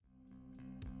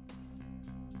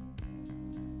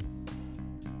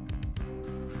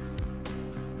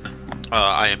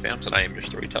I am Bams, and I am your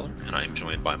storyteller, and I am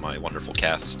joined by my wonderful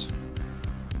cast.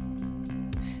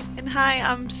 And hi,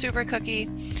 I'm Super Cookie.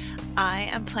 I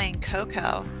am playing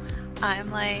Coco. I'm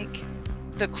like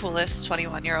the coolest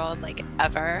 21-year-old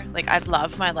ever. I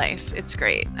love my life. It's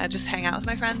great. I just hang out with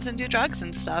my friends and do drugs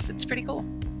and stuff. It's pretty cool.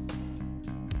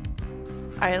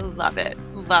 I love it.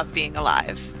 Love being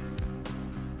alive.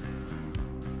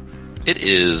 It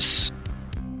is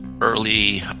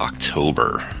early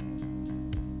October.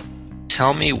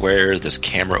 Tell me where this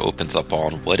camera opens up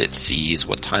on, what it sees,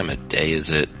 what time of day is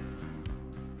it?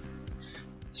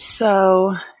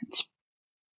 So it's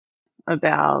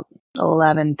about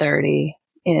 11:30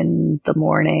 in the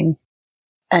morning,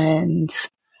 and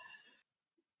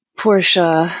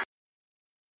Portia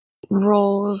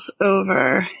rolls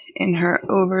over in her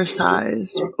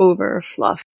oversized,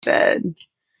 overfluffed bed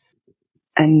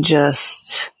and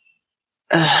just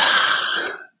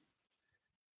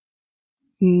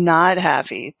not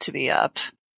happy to be up,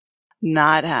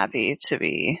 not happy to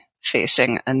be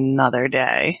facing another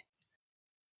day.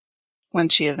 When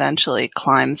she eventually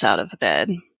climbs out of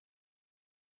bed,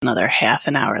 another half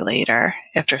an hour later,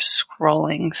 after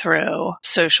scrolling through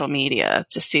social media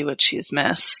to see what she's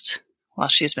missed while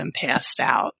she's been passed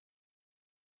out,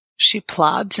 she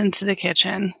plods into the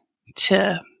kitchen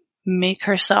to make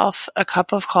herself a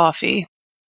cup of coffee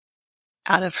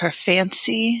out of her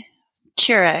fancy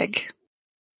Keurig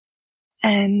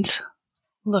and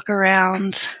look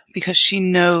around because she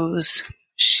knows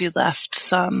she left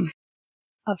some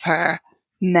of her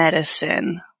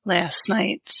medicine last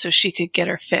night so she could get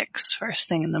her fix first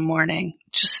thing in the morning,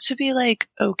 just to be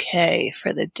okay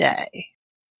for the day.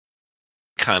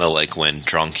 Kind of like when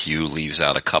drunk you leaves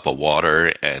out a cup of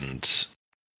water and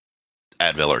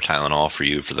Advil or Tylenol for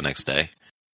you for the next day.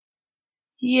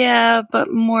 Yeah,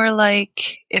 but more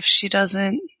like if she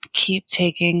doesn't keep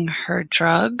taking her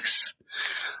drugs,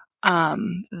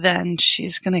 then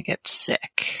she's gonna get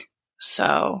sick.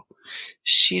 So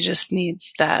she just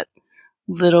needs that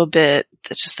little bit,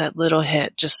 just that little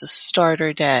hit, just to start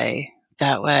her day.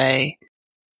 That way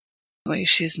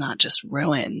she's not just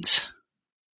ruined.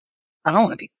 I don't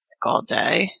want to be sick all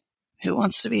day. Who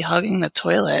wants to be hugging the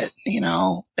toilet,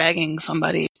 begging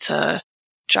somebody to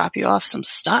drop you off some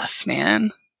stuff,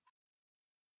 man?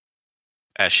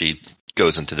 As she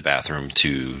goes into the bathroom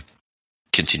to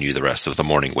continue the rest of the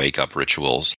morning wake-up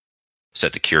rituals,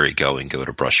 set the Keurig going, go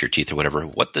to brush your teeth or whatever,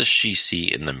 what does she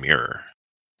see in the mirror?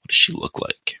 What does she look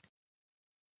like?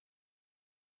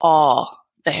 All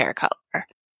the hair color.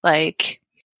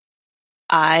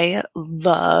 I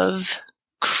love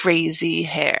crazy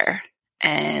hair,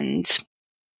 and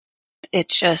I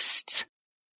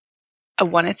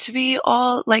want it to be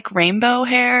all rainbow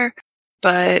hair,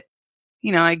 but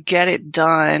I get it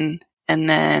done and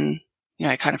then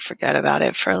I kind of forget about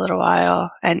it for a little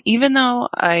while. And even though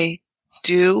I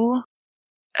do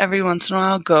every once in a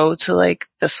while go to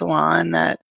the salon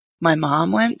that my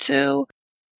mom went to,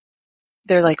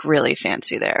 they're really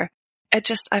fancy there.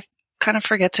 I kind of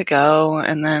forget to go,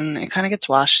 and then it kind of gets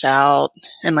washed out,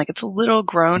 and it's a little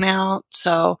grown out.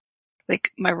 So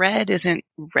my red isn't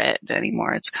red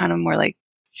anymore. It's kind of more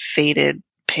faded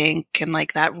pink, and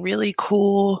that really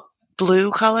cool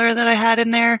blue color that I had in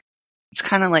there. It's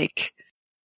kind of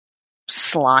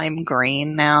slime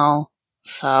green now.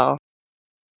 So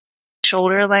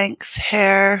shoulder length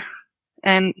hair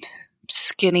and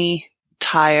skinny,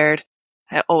 tired.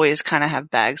 I always kind of have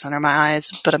bags under my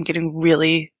eyes, but I'm getting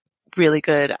really, really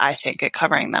good, I think, at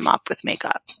covering them up with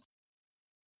makeup.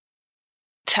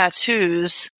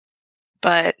 Tattoos,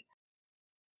 but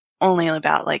only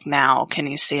about now can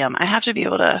you see them. I have to be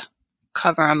able to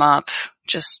cover them up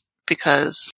just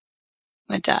because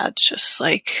my dad's just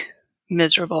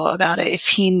miserable about it. If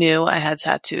he knew I had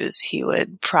tattoos, he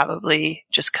would probably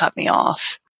just cut me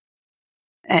off.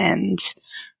 And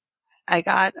I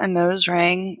got a nose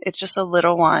ring. It's just a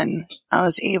little one. I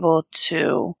was able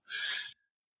to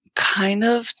kind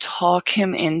of talk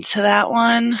him into that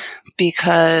one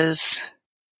because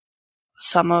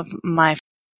some of my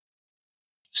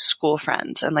school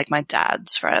friends and my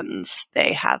dad's friends,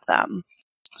 they have them.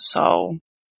 So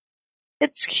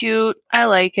it's cute. I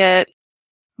like it.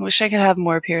 I wish I could have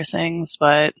more piercings,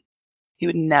 but he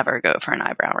would never go for an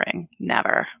eyebrow ring.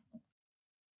 Never.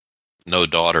 No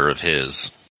daughter of his.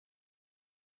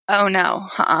 Oh, no.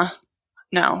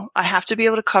 No. I have to be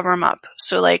able to cover them up.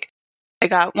 So, I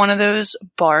got one of those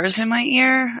bars in my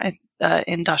ear,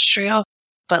 industrial,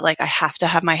 but, I have to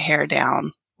have my hair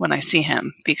down when I see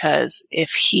him, because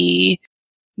if he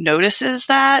notices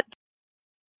that,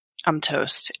 I'm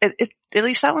toast. At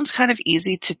least that one's kind of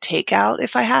easy to take out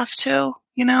if I have to,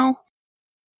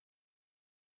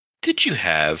 Did you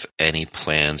have any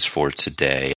plans for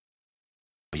today?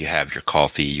 You have your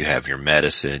coffee, you have your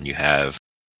medicine, you have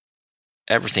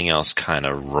everything else kind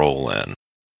of rolling.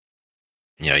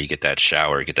 You get that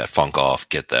shower, get that funk off,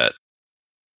 get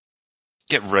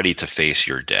ready to face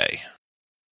your day.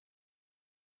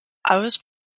 I was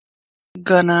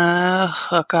gonna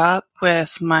hook up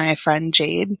with my friend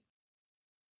Jade.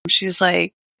 She's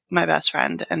like my best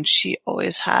friend, and she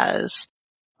always has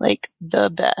like the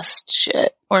best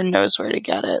shit or knows where to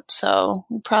get it. So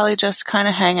we probably just kind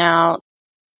of hang out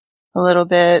a little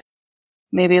bit.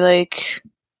 Maybe like,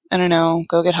 I don't know,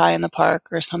 go get high in the park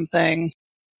or something.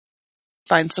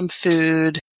 Find some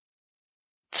food.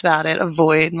 That's about it.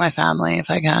 Avoid my family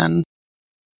if I can.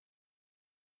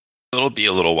 It'll be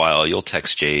a little while. You'll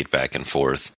text Jade back and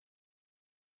forth.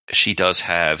 She does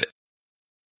have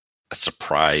a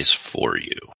surprise for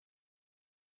you.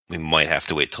 We might have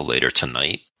to wait till later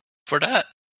tonight for that.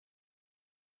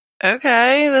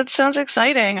 Okay, that sounds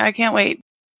exciting. I can't wait.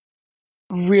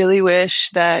 Really wish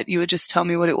that you would just tell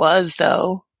me what it was,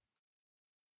 though.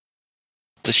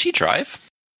 Does she drive?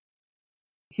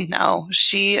 No,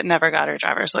 she never got her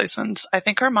driver's license. I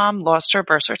think her mom lost her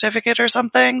birth certificate or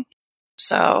something.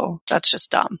 So that's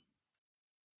just dumb.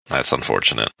 That's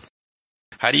unfortunate.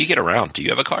 How do you get around? Do you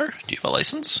have a car? Do you have a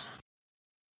license?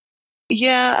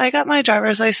 Yeah, I got my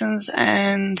driver's license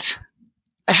and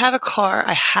I have a car.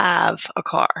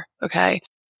 Okay?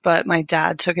 But my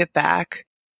dad took it back.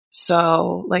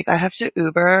 So, like, I have to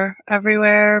Uber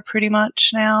everywhere pretty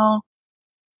much now,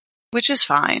 which is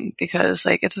fine because,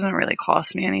 like, it doesn't really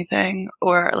cost me anything.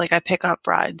 Or, like, I pick up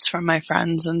rides from my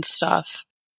friends and stuff.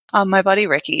 My buddy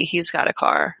Ricky, he's got a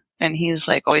car and he's,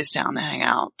 like, always down to hang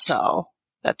out. So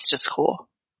that's just cool.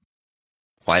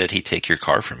 Why did he take your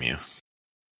car from you?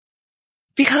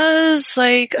 Because,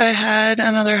 like, I had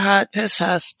another hot piss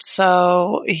test,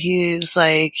 so he's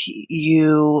like,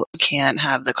 you can't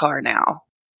have the car now.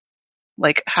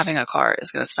 Like, having a car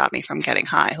is going to stop me from getting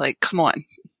high. Like, come on.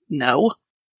 No.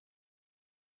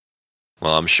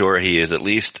 Well, I'm sure he is at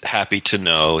least happy to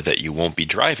know that you won't be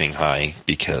driving high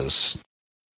because...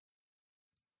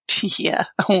 Yeah,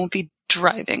 I won't be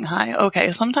driving high.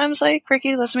 Okay, sometimes, like,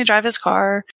 Ricky lets me drive his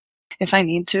car if I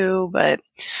need to, but,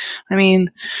 I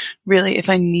mean, really, if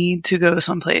I need to go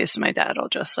someplace, my dad will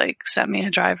just, like, send me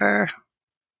a driver.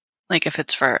 Like, if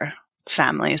it's for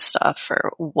family stuff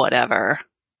or whatever.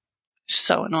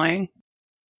 So annoying.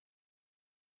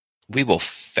 We will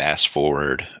fast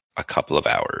forward a couple of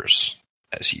hours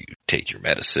as you take your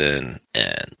medicine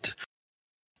and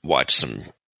watch some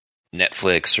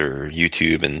Netflix or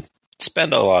YouTube and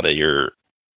spend a lot of your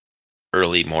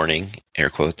early morning, air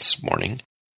quotes, morning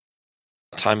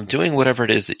time doing whatever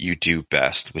it is that you do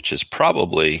best, which is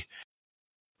probably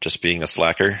just being a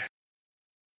slacker.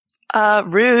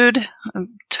 Rude.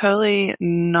 I'm totally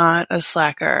not a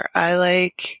slacker.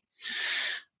 I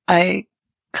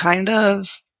kind of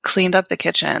cleaned up the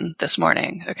kitchen this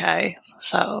morning, okay?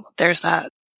 So there's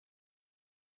that.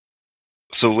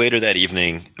 So later that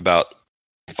evening, about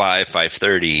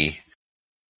 5:30,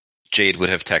 Jade would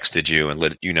have texted you and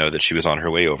let you know that she was on her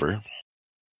way over.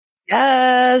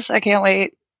 Yes, I can't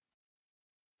wait.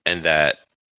 And that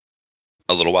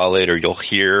a little while later, you'll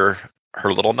hear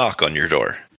her little knock on your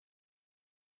door.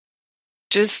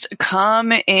 Just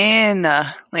come in.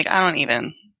 Like, I don't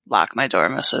even lock my door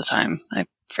most of the time. I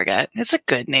forget. It's a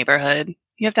good neighborhood.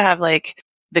 You have to have, like,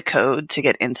 the code to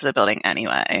get into the building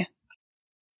anyway.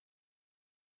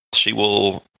 She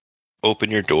will open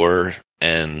your door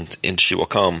and in she will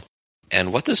come.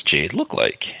 And what does Jade look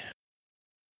like?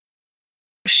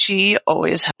 She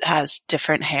always has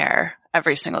different hair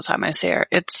every single time I see her.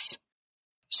 It's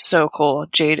so cool.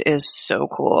 Jade is so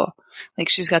cool. Like,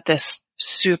 she's got this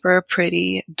super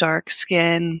pretty dark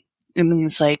skin and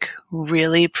these, like,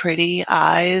 really pretty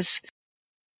eyes.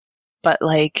 But,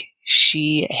 like,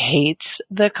 she hates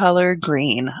the color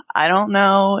green. I don't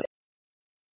know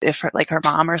if her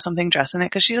mom or something dressed in it,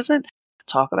 because she doesn't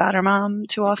talk about her mom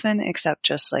too often, except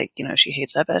just, like, you know, she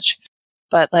hates that bitch.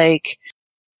 But, like,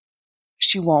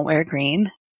 she won't wear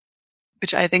green,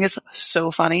 which I think is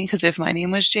so funny, because if my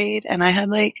name was Jade and I had,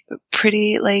 like,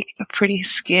 pretty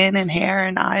skin and hair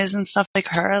and eyes and stuff like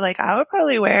her, like, I would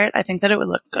probably wear it. I think that it would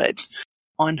look good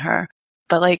on her.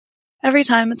 But, like, every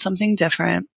time it's something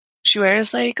different. She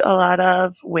wears, like, a lot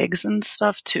of wigs and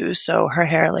stuff too, so her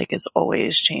hair, like, is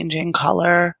always changing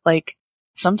color. Like,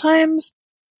 sometimes,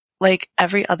 like,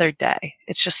 every other day.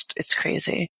 It's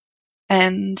crazy.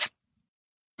 And,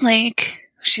 like,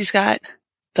 she's got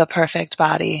the perfect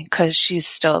body, because she's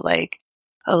still, like,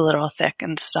 a little thick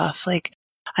and stuff. Like,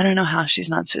 I don't know how she's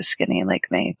not so skinny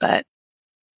like me, but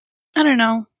I don't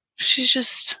know. She's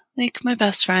just like my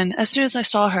best friend. As soon as I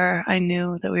saw her, I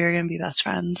knew that we were going to be best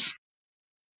friends.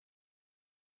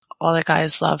 All the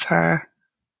guys love her.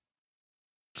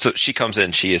 So she comes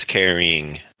in, she is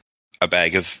carrying a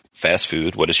bag of fast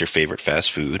food. What is your favorite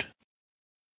fast food?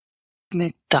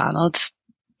 McDonald's,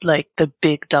 like the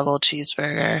big double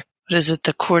cheeseburger. What is it?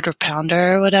 The quarter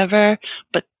pounder or whatever,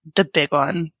 but the big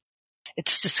one.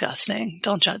 It's disgusting.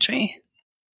 Don't judge me.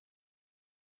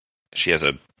 She has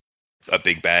a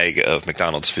big bag of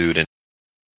McDonald's food, and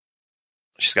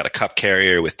she's got a cup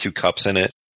carrier with 2 cups in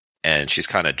it, and she's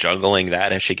kind of juggling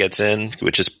that as she gets in,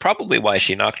 which is probably why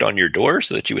she knocked on your door,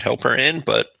 so that you would help her in,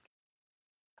 but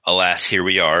alas, here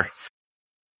we are.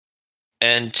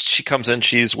 And she comes in,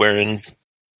 she's wearing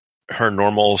her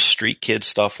normal street kid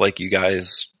stuff like you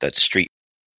guys, that street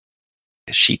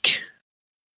chic.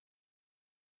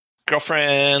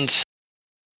 Girlfriend.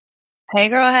 Hey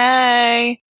girl,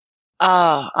 hey.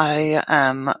 Oh,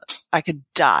 I could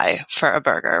die for a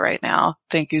burger right now.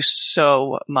 Thank you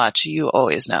so much. You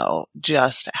always know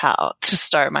just how to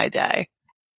start my day.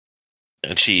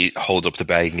 And she holds up the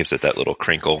bag and gives it that little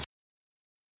crinkle.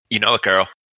 You know it, girl.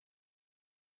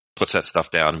 Puts that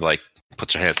stuff down, like,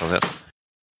 puts her hands on it.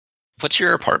 What's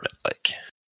your apartment like?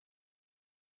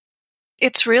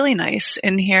 It's really nice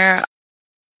in here.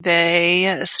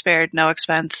 They spared no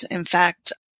expense. In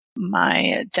fact,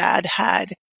 my dad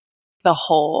had the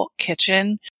whole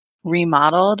kitchen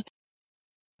remodeled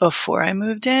before I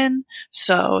moved in.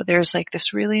 So there's like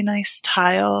this really nice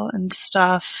tile and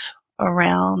stuff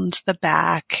around the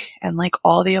back, and like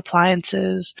all the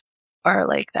appliances are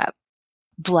like that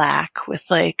black with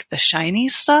like the shiny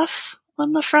stuff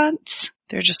on the front.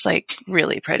 They're just like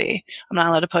really pretty. I'm not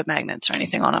allowed to put magnets or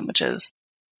anything on them, which is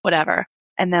whatever.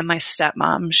 And then my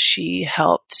stepmom, she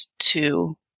helped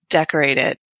to decorate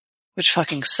it, which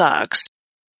fucking sucks.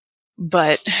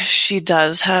 But she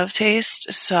does have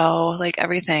taste, so like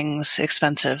everything's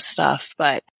expensive stuff.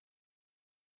 But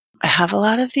I have a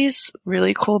lot of these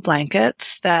really cool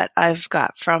blankets that I've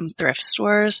got from thrift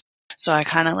stores. So I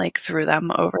kind of like threw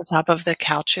them over top of the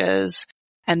couches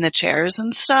and the chairs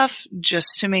and stuff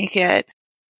just to make it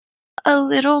a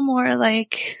little more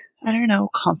like, I don't know,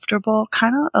 comfortable,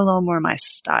 kind of a little more my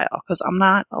style, because I'm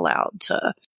not allowed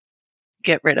to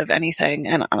get rid of anything.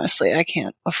 And honestly, I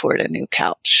can't afford a new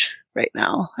couch right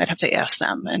now. I'd have to ask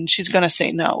them, and she's going to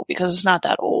say no because it's not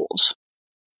that old.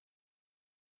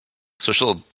 So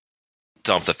she'll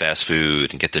dump the fast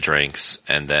food and get the drinks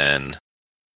and then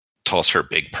toss her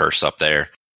big purse up there.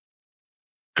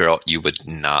 Girl, you would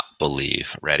not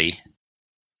believe. Ready?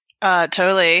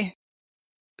 Totally.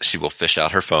 She will fish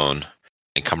out her phone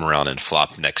and come around and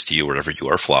flop next to you wherever you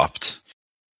are flopped.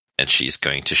 And she's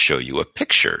going to show you a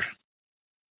picture.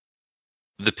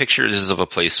 The picture is of a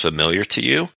place familiar to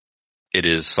you. It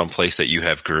is someplace that you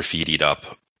have graffitied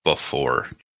up before.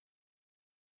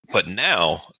 But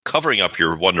now, covering up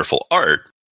your wonderful art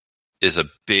is a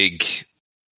big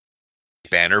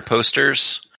banner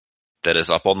posters that is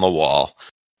up on the wall,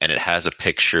 and it has a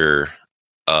picture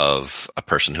of a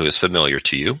person who is familiar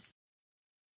to you.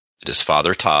 It is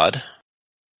Father Todd.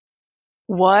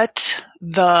 What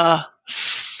the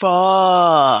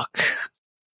fuck?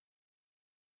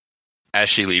 As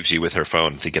she leaves you with her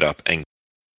phone to get up and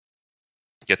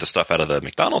get the stuff out of the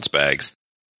McDonald's bags,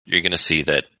 you're going to see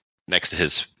that next to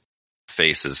his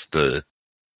face is the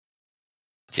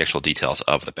actual details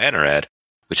of the banner ad,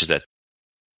 which is that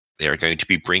they are going to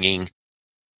be bringing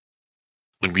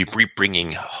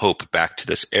hope back to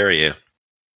this area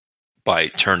by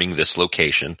turning this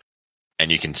location,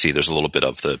 and you can see there's a little bit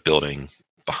of the building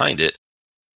behind it,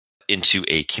 into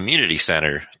a community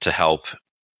center to help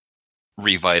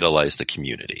revitalize the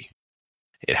community.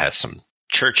 It has some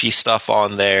churchy stuff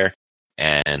on there,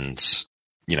 and,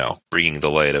 you know, bringing the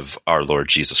light of our Lord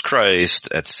Jesus Christ,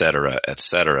 etc.,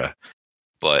 etc.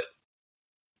 But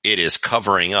it is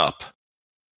covering up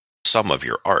some of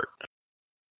your art.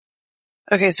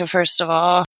 Okay, so first of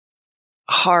all,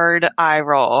 hard eye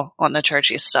roll on the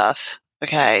churchy stuff.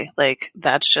 Okay, like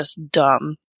that's just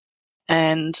dumb.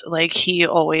 And like he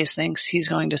always thinks he's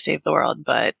going to save the world,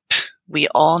 but we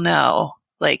all know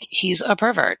like he's a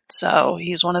pervert. So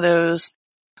he's one of those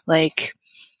like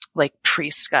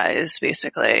priest guys,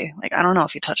 basically. Like I don't know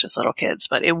if he touches little kids,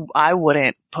 but I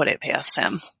wouldn't put it past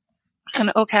him.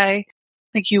 And okay,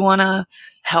 like you want to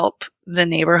help the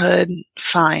neighborhood,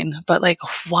 fine, but like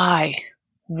why?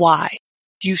 Why?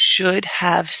 You should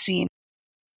have seen.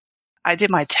 I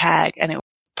did my tag and it was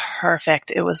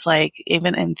perfect. It was like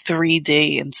even in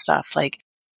 3D and stuff. Like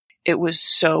it was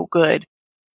so good.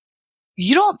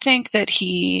 You don't think that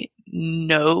he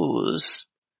knows?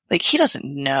 Like he doesn't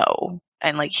know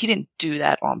And like, he didn't do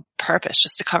that on purpose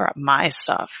just to cover up my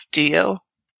stuff. Do you?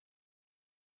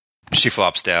 She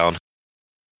flops down.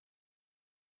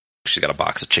 She's got a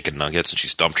box of chicken nuggets and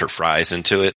she's dumped her fries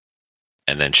into it.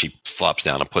 And then she flops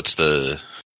down and puts the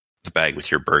bag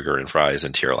with your burger and fries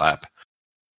into your lap.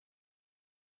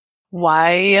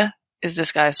 Why is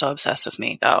this guy so obsessed with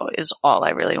me, though, is all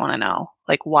I really want to know.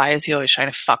 Like, why is he always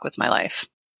trying to fuck with my life?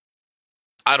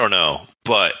 I don't know,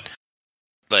 but,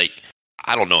 like,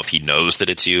 I don't know if he knows that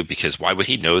it's you, because why would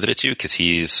he know that it's you? Because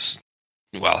he's,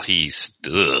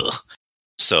 ugh.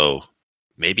 So,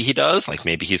 maybe he does. Like,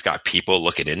 maybe he's got people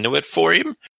looking into it for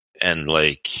him. And,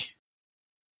 like,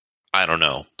 I don't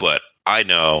know. But I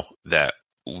know that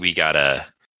we gotta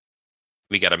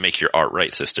make your art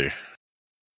right, sister.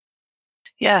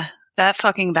 Yeah, that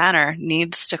fucking banner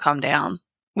needs to come down.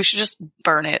 We should just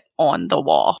burn it on the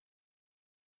wall.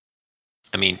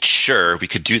 I mean, sure, we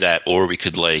could do that, or we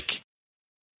could, like,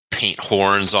 paint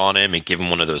horns on him and give him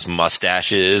one of those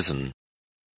mustaches. And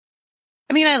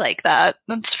I mean, I like that.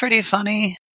 That's pretty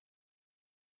funny.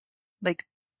 Like,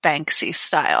 Banksy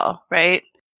style, right?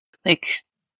 Like,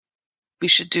 we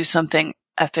should do something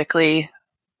epically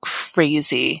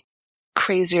crazy.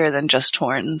 Crazier than just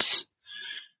horns.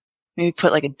 Maybe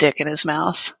put, like, a dick in his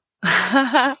mouth.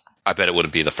 I bet it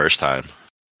wouldn't be the first time.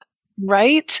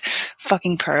 Right?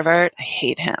 Fucking pervert. I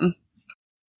hate him.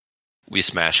 We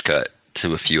smash cut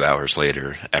to a few hours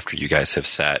later after you guys have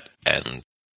sat and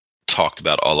talked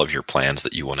about all of your plans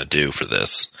that you want to do for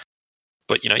this.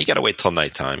 But, you gotta wait till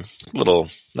nighttime. Little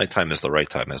nighttime is the right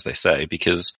time, as they say,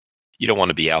 because you don't want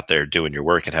to be out there doing your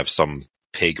work and have some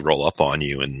pig roll up on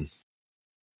you and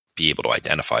be able to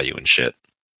identify you and shit.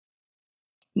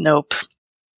 Nope.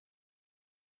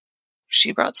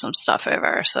 She brought some stuff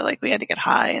over, so like we had to get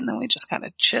high, and then we just kind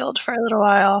of chilled for a little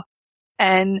while.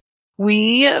 And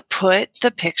we put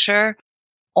the picture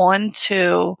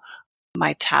onto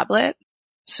my tablet,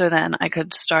 so then I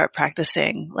could start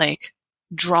practicing like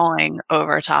drawing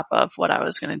over top of what I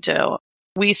was going to do.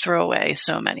 We threw away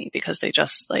so many because they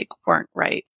just like weren't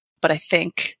right. But I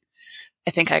think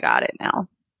I got it now.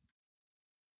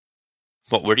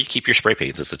 Well, where do you keep your spray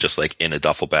paints? Is it just like in a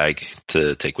duffel bag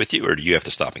to take with you, or do you have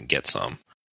to stop and get some?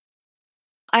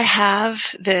 I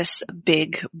have this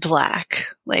big black,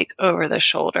 like over the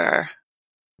shoulder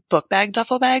book bag,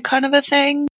 duffel bag kind of a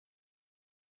thing.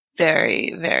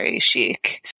 Very, very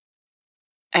chic.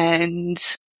 And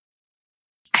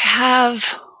I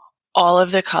have all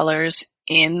of the colors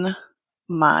in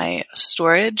my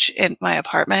storage in my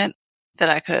apartment that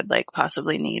I could like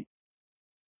possibly need.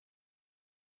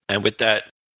 And with that,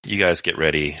 you guys get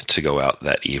ready to go out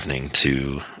that evening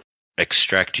to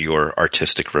extract your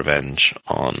artistic revenge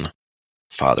on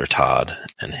Father Todd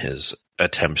and his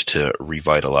attempt to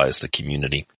revitalize the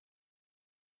community.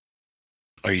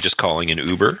 Are you just calling an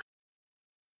Uber?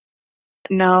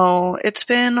 No, it's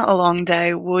been a long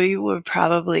day. We would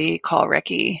probably call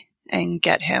Ricky and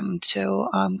get him to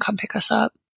come pick us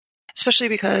up, especially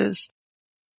because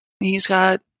he's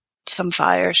got some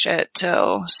fire shit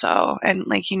too. So, and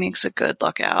like he makes a good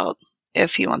lookout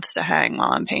if he wants to hang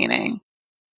while I'm painting.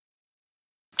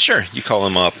 Sure, you call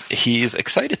him up. He's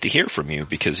excited to hear from you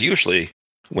because usually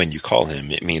when you call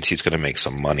him, it means he's going to make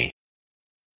some money.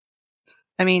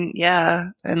 I mean, yeah,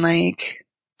 and like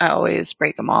I always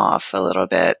break him off a little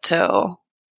bit too.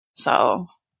 So,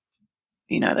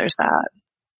 there's that.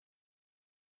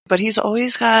 But he's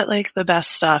always got like the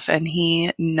best stuff and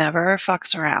he never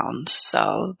fucks around.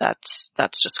 So that's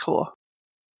just cool.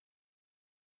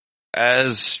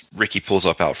 As Ricky pulls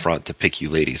up out front to pick you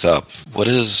ladies up, what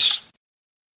does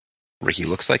Ricky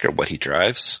looks like or what he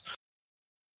drives?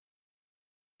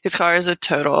 His car is a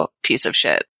total piece of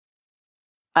shit.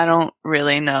 I don't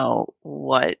really know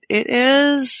what it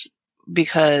is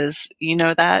because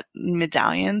that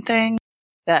medallion thing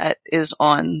that is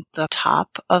on the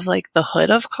top of like the hood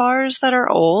of cars that are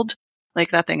old,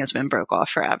 like that thing has been broke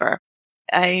off forever.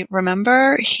 I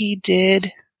remember he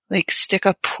did like stick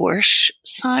a Porsche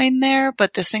sign there,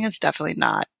 but this thing is definitely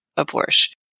not a Porsche.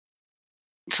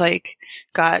 It's like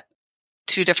got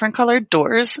 2 different colored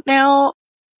doors now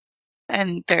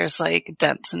and there's like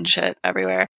dents and shit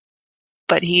everywhere.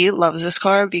 But he loves this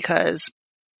car because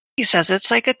he says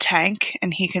it's like a tank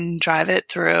and he can drive it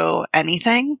through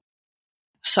anything.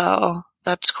 So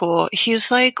that's cool.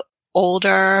 He's like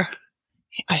older.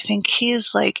 I think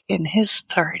he's like in his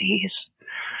 30s.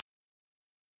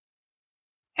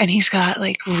 And he's got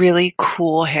like really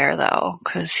cool hair though,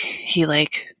 cause he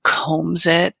like combs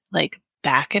it like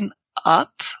back and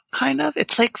up kind of.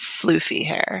 It's like floofy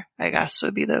hair, I guess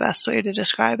would be the best way to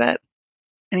describe it.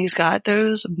 And he's got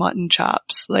those mutton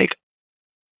chops. Like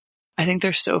I think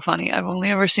they're so funny. I've only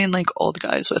ever seen like old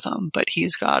guys with them, but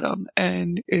he's got them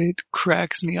and it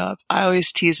cracks me up. I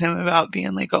always tease him about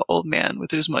being like an old man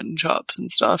with his mutton chops and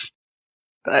stuff,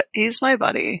 but he's my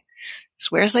buddy. He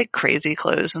wears like crazy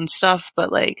clothes and stuff,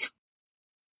 but like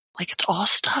it's all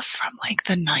stuff from like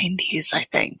the 90s, I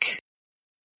think.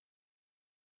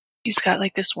 He's got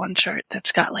like this one shirt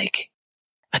that's got like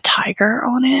a tiger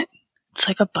on it. It's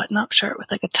like a button-up shirt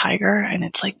with like a tiger and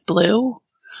it's like blue.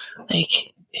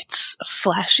 Like, it's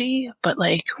flashy, but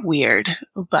like weird.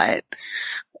 But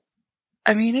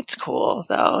I mean, it's cool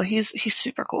though. He's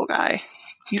super cool guy.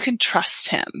 You can trust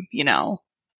him, you know?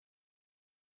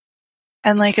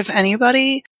 And like, if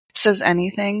anybody says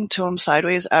anything to him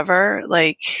sideways ever,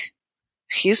 like,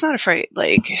 he's not afraid.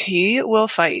 Like, he will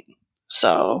fight.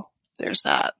 So there's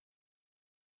that.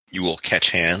 You will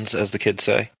catch hands, as the kids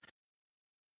say.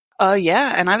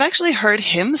 Yeah, and I've actually heard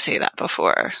him say that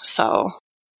before, so.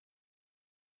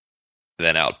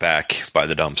 Then out back by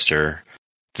the dumpster,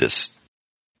 this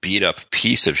beat up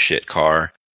piece of shit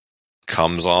car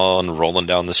comes on rolling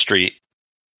down the street,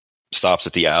 stops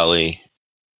at the alley.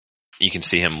 You can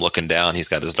see him looking down. He's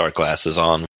got his dark glasses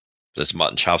on. This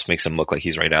mutton chops makes him look like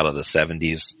he's right out of the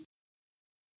 70s.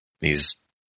 He's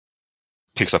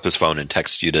picks up his phone and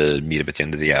texts you to meet him at the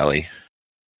end of the alley.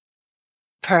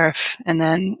 Perf. And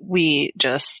then we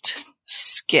just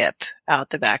skip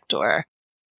out the back door.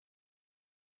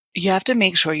 You have to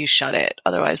make sure you shut it.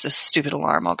 Otherwise this stupid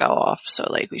alarm will go off. So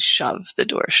like we shove the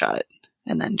door shut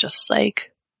and then just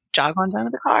like jog on down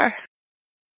to the car.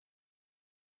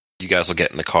 You guys will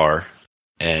get in the car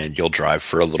and you'll drive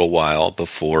for a little while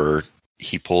before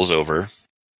he pulls over.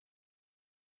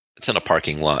 It's in a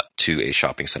parking lot to a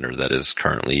shopping center that is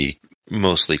currently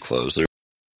mostly closed.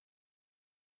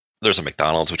 There's a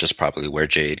McDonald's, which is probably where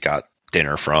Jade got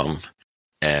dinner from,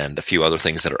 and a few other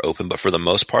things that are open, but for the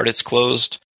most part it's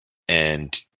closed.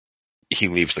 And he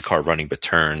leaves the car running but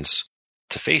turns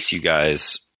to face you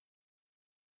guys.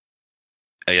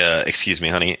 Excuse me,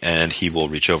 honey. And he will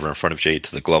reach over in front of Jade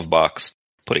to the glove box,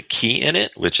 put a key in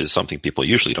it, which is something people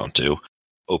usually don't do.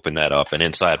 Open that up, and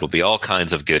inside will be all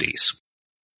kinds of goodies.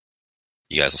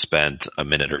 You guys will spend a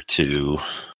minute or two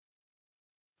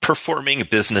performing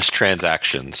business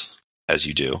transactions, as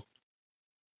you do.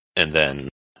 And then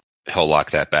he'll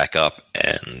lock that back up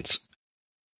and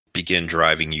begin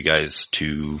driving you guys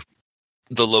to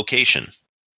the location.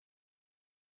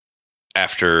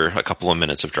 After a couple of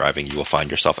minutes of driving, you will find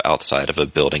yourself outside of a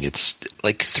building. It's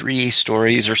like 3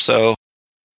 stories or so.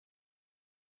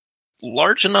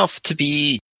 Large enough to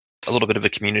be a little bit of a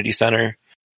community center.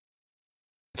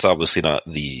 It's obviously not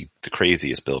the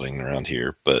craziest building around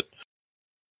here, but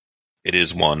it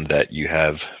is one that you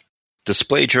have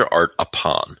displayed your art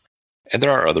upon. And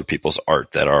there are other people's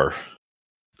art that are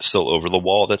still over the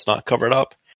wall that's not covered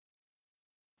up.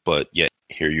 But yet,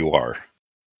 here you are.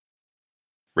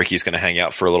 Ricky's going to hang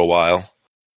out for a little while,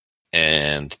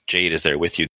 and Jade is there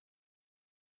with you.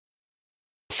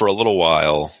 For a little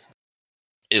while,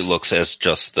 it looks as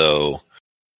just though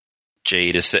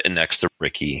Jade is sitting next to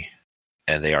Ricky,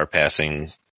 and they are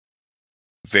passing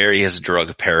various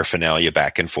drug paraphernalia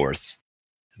back and forth,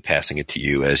 and passing it to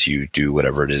you as you do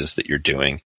whatever it is that you're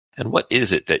doing. And what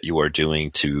is it that you are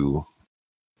doing to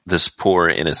this poor,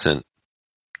 innocent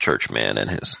church man and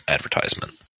his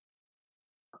advertisement?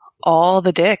 All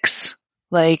the dicks,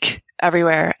 like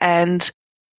everywhere. And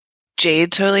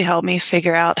Jade totally helped me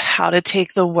figure out how to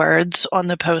take the words on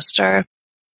the poster,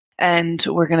 and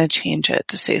we're going to change it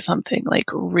to say something like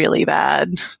really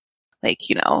bad.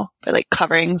 Like, you know, by like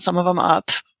covering some of them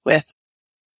up with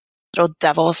little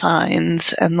devil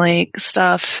signs and like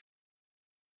stuff.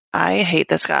 I hate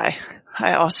this guy.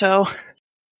 I also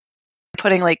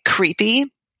putting like creepy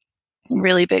in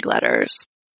really big letters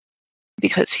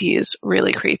because he's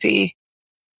really creepy.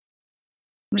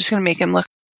 I'm just going to make him look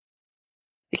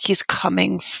like he's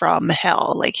coming from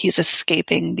hell, like he's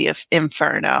escaping the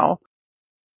inferno.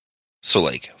 So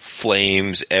like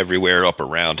flames everywhere up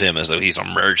around him as though he's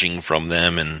emerging from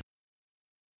them. And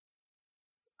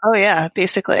oh yeah,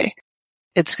 basically.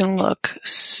 It's going to look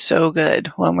so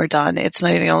good when we're done. It's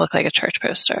not even going to look like a church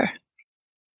poster.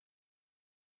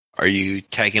 Are you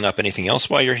tagging up anything else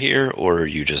while you're here, or are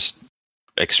you just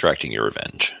extracting your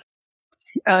revenge?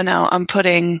 Oh no, I'm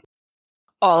putting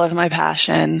all of my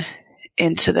passion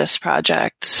into this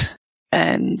project,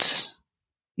 and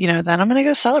you know, then I'm going to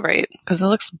go celebrate because it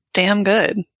looks damn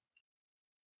good.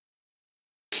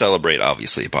 Celebrate,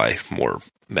 obviously, by more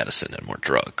medicine and more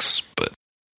drugs, but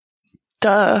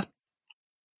Duh.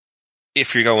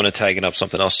 if you're going to tagging up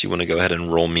something else, you want to go ahead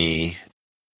and roll me.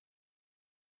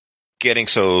 Getting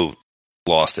so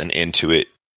lost and into it,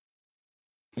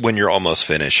 When you're almost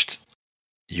finished,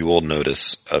 you will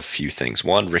notice a few things.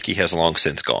 One, Ricky has long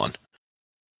since gone.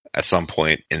 At some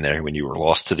point in there, when you were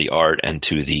lost to the art and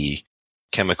to the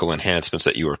chemical enhancements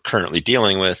that you are currently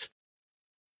dealing with,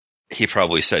 he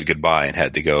probably said goodbye and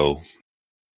had to go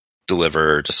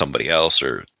deliver to somebody else,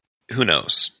 or who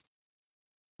knows.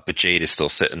 But Jade is still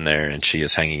sitting there, and she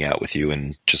is hanging out with you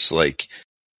and just like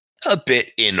a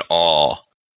bit in awe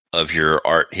of your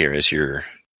art here as you're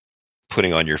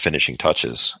putting on your finishing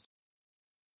touches.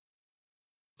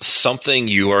 Something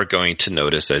you are going to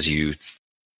notice as you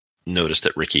notice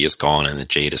that Ricky is gone and that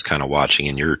Jade is kind of watching,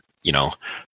 and you're,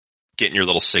 getting your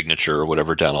little signature or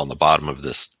whatever down on the bottom of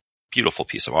this beautiful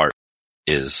piece of art,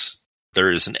 is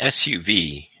there is an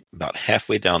SUV about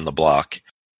halfway down the block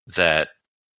that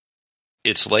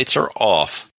its lights are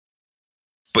off,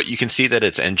 but you can see that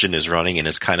its engine is running and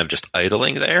is kind of just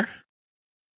idling there.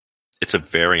 It's a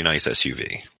very nice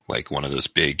SUV, like one of those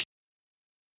big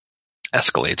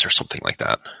Escalades or something like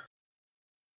that.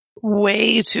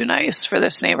 Way too nice for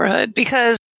this neighborhood,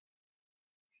 because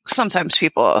sometimes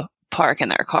people park in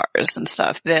their cars and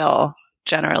stuff. They'll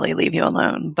generally leave you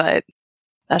alone, but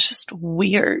that's just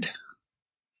weird.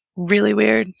 Really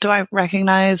weird. Do I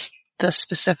recognize the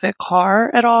specific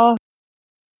car at all?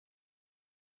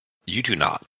 You do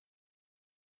not.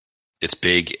 It's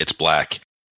big, it's black.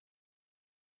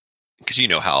 Because you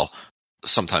know how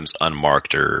sometimes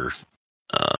unmarked or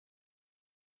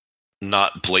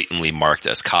not blatantly marked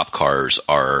as cop cars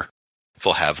are,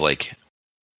 they'll have like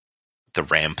the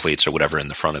RAM plates or whatever in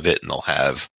the front of it, and they'll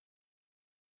have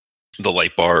the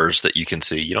light bars that you can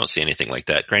see. You don't see anything like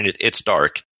that. Granted, it's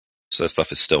dark, so that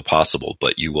stuff is still possible,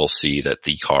 but you will see that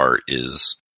the car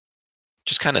is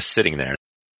just kind of sitting there.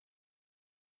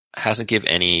 Hasn't give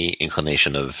any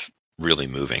inclination of really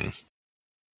moving.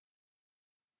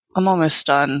 I'm almost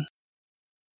done.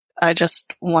 I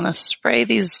just want to spray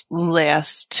these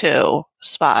last two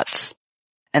spots,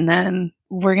 and then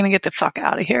we're going to get the fuck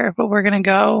out of here, but we're going to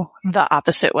go the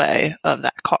opposite way of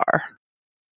that car.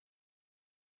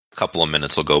 A couple of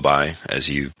minutes will go by as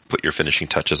you put your finishing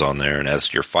touches on there, and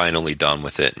as you're finally done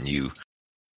with it, and you're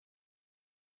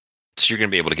going to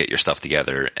be able to get your stuff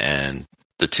together, and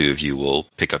the two of you will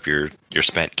pick up your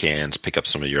spent cans, pick up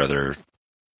some of your other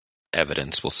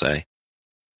evidence, we'll say,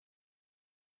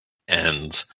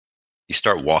 and you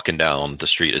start walking down the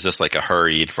street. Is this like a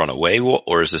hurried run away,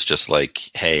 or is this just like,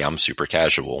 hey, I'm super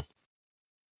casual?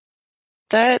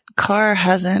 That car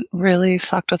hasn't really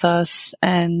fucked with us,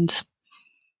 and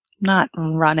not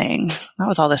running. Not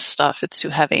with all this stuff. It's too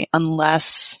heavy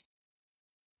unless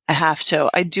I have to.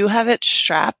 I do have it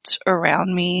strapped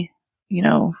around me,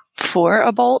 for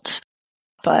a bolt,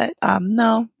 but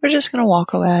no, we're just going to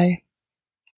walk away.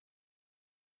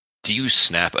 Do you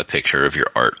snap a picture of your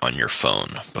art on your phone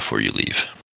before you leave?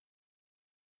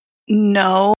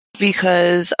 No,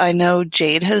 because I know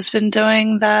Jade has been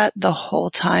doing that the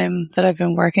whole time that I've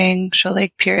been working. She'll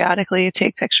periodically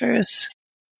take pictures.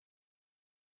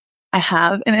 I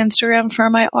have an Instagram for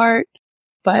my art,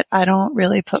 but I don't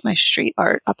really put my street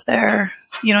art up there.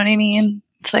 You know what I mean?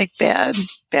 It's like bad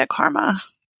karma.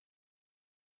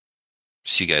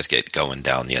 So you guys get going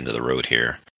down the end of the road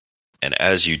here, and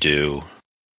as you do,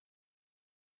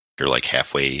 you're like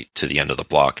halfway to the end of the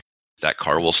block. That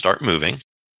car will start moving,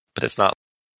 but it's not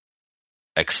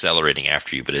accelerating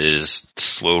after you, but it is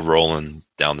slow rolling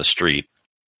down the street.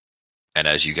 And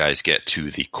as you guys get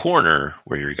to the corner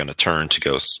where you're going to turn to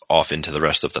go off into the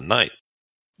rest of the night,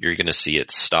 you're going to see it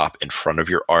stop in front of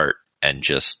your art and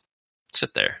just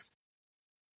sit there.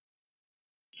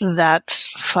 That's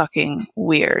fucking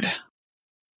weird.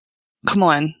 Come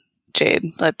on,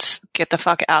 Jade, let's get the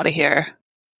fuck out of here.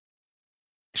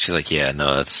 She's like, yeah,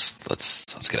 no, let's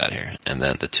get out of here. And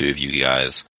then the two of you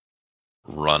guys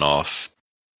run off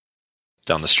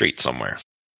down the street somewhere.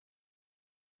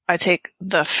 I take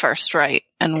the first right,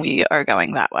 and we are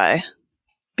going that way.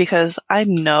 Because I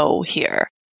know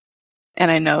here, and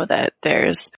I know that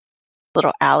there's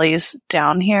little alleys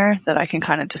down here that I can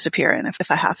kind of disappear in if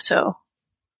I have to.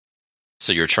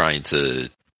 So you're trying to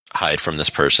hide from this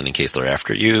person in case they're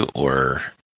after you, or?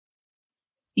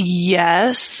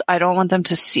 Yes, I don't want them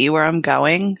to see where I'm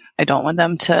going. I don't want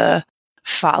them to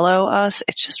follow us.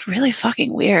 It's just really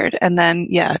fucking weird. And then,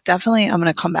 yeah, definitely I'm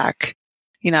going to come back,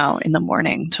 in the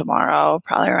morning tomorrow,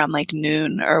 probably around like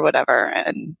noon or whatever,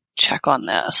 and check on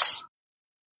this.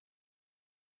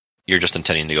 You're just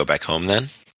intending to go back home then?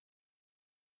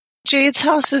 Jade's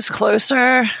house is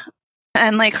closer,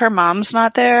 and her mom's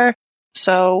not there,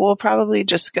 so we'll probably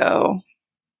just go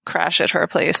crash at her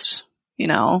place,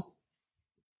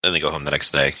 Then they go home the next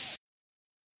day.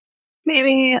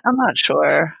 Maybe. I'm not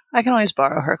sure. I can always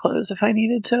borrow her clothes if I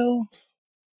needed to.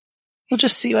 We'll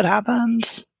just see what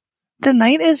happens. The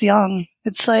night is young.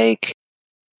 It's like,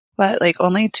 what, like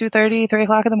only 2:30, 3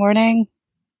 o'clock in the morning?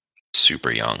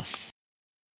 Super young.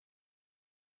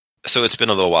 So it's been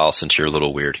a little while since your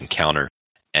little weird encounter,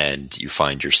 and you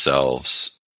find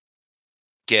yourselves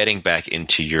getting back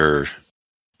into your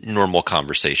normal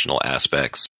conversational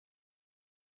aspects.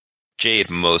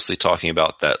 Jade mostly talking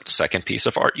about that second piece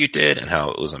of art you did and how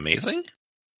it was amazing.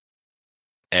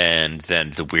 And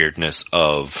then the weirdness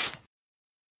of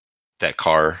that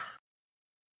car.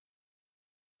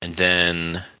 And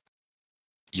then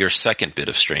your second bit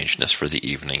of strangeness for the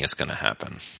evening is going to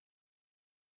happen.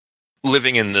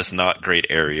 Living in this not great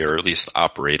area, or at least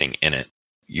operating in it,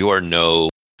 you are no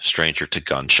stranger to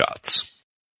gunshots.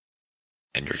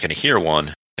 And you're going to hear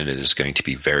one, and it is going to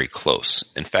be very close.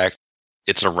 In fact,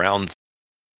 it's around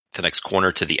the next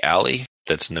corner to the alley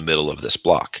that's in the middle of this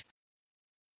block.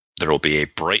 There will be a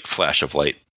bright flash of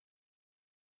light,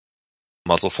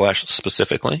 muzzle flash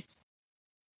specifically.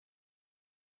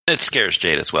 It scares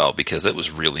Jade as well because it was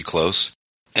really close.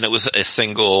 And it was a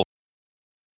single,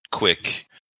 quick,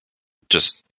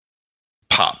 just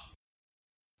pop.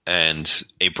 And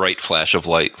a bright flash of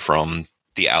light from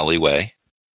the alleyway.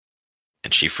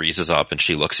 And she freezes up and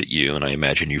she looks at you, and I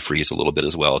imagine you freeze a little bit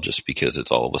as well just because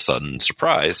it's all of a sudden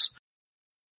surprise.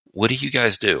 What do you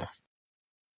guys do?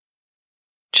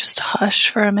 Just hush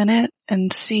for a minute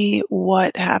and see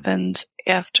what happens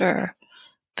after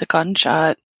the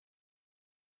gunshot.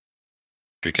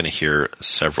 You're going to hear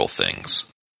several things.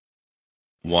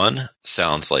 One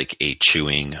sounds like a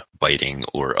chewing, biting,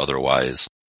 or otherwise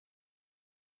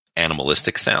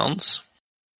animalistic sounds.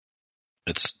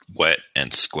 It's wet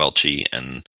and squelchy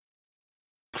and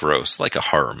gross, like a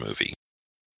horror movie.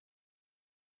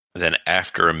 Then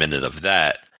after a minute of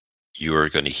that, you are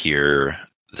going to hear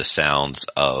the sounds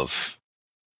of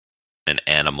an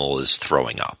animal is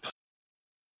throwing up.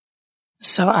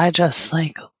 So I just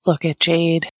look at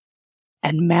Jade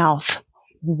and mouth,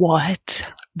 what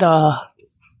the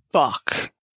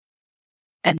fuck?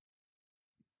 And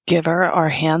give her our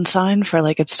hand sign for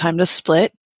it's time to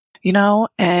split,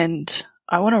 and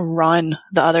I want to run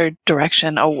the other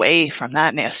direction away from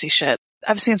that nasty shit.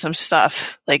 I've seen some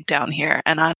stuff down here,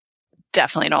 and I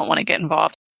definitely don't want to get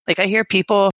involved. I hear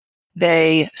people,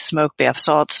 they smoke bath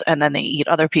salts and then they eat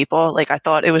other people. I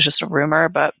thought it was just a rumor,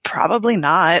 but probably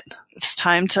not. It's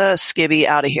time to skibby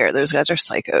out of here. Those guys are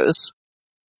psychos.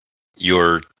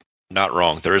 You're not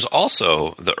wrong. There is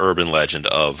also the urban legend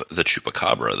of the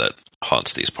chupacabra that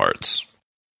haunts these parts.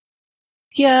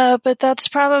 Yeah, but that's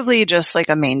probably just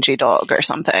a mangy dog or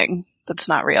something. That's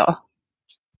not real.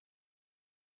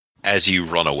 As you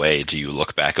run away, do you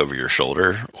look back over your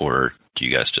shoulder, or do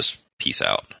you guys just peace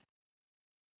out?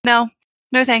 No,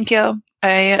 thank you.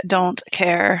 I don't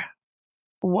care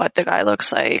what the guy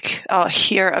looks like. I'll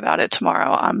hear about it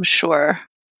tomorrow, I'm sure.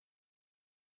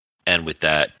 And with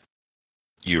that,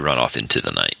 you run off into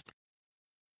the night.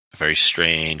 A very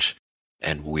strange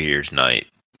and weird night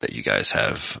that you guys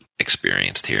have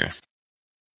experienced here.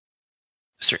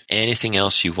 Is there anything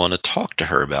else you want to talk to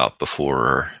her about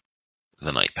before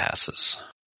the night passes?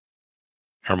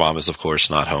 Her mom is, of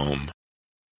course, not home.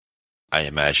 I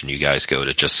imagine you guys go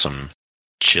to just some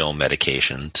chill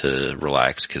medication to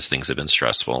relax because things have been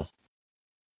stressful.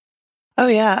 Oh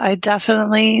yeah, I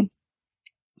definitely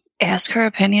ask her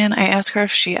opinion. I ask her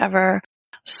if she ever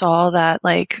saw that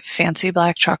fancy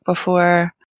black truck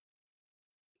before.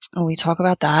 And we talk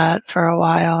about that for a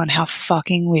while and how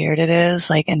fucking weird it is.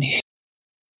 And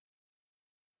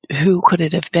who could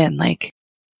it have been?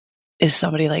 Is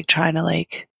somebody trying to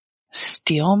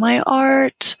steal my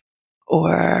art?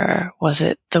 Or was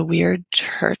it the weird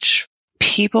church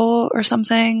people or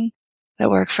something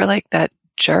that work for that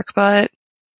jerk butt?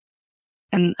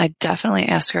 And I definitely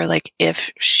asked her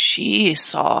if she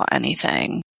saw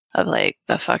anything of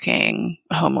the fucking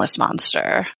homeless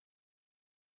monster.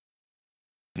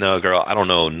 No, girl, I don't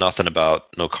know nothing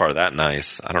about no car that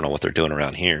nice. I don't know what they're doing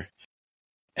around here.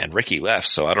 And Ricky left,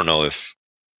 so I don't know if,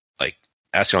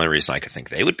 that's the only reason I could think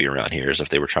they would be around here is if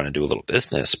they were trying to do a little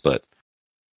business, but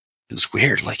it was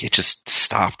weird. It just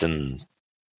stopped and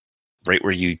right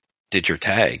where you did your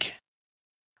tag.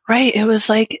 Right. It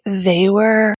was they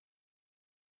were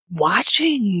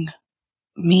watching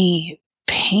me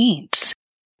paint.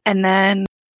 And then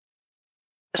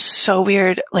so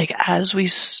weird, as we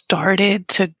started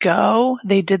to go,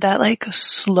 they did that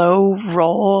slow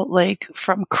roll,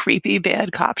 from creepy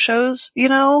bad cop shows,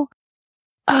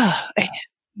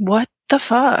 what the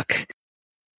fuck?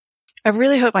 I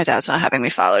really hope my dad's not having me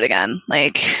followed again.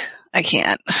 I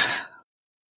can't.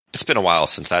 It's been a while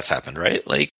since that's happened, right?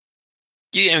 Like,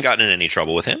 you haven't gotten in any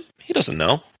trouble with him. He doesn't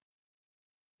know.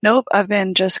 Nope, I've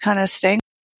been just kind of staying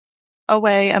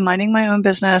away and minding my own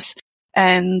business.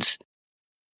 And,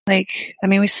 like, I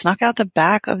mean, we snuck out the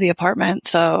back of the apartment,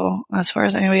 so as far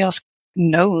as anybody else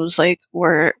knows, like,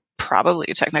 we're probably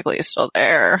technically still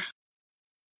there.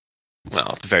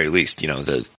 Well, at the very least,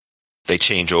 they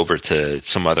change over to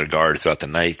some other guard throughout the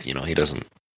night. He doesn't,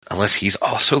 unless he's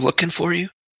also looking for you,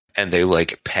 and they,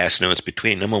 like, pass notes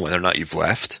between them on whether or not you've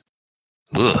left.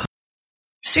 Ugh.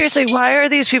 Seriously, why are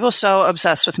these people so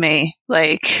obsessed with me?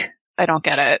 Like, I don't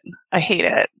get it. I hate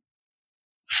it.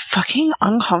 Fucking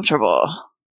uncomfortable.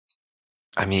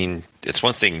 I mean, it's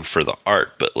one thing for the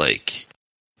art, but, like,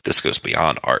 this goes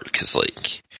beyond art, because,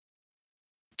 like,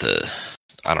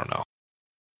 I don't know.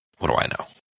 What do I know?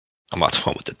 I'm not the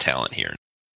one with the talent here.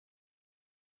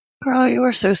 Girl, you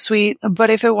are so sweet. But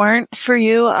if it weren't for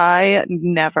you, I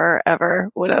never, ever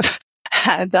would have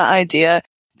had the idea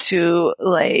to,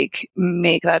 like,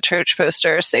 make that church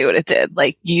poster say what it did.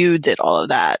 Like, you did all of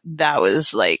that. That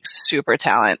was, like, super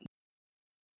talent.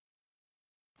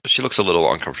 She looks a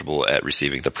little uncomfortable at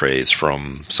receiving the praise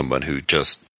from someone who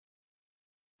just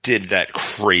did that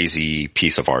crazy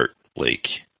piece of art.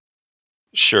 Like,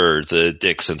 sure, the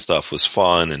Dixon stuff was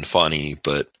fun and funny,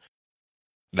 but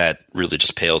that really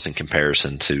just pales in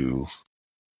comparison to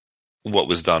what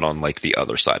was done on, like, the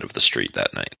other side of the street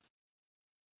that night.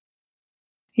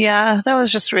 Yeah, that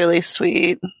was just really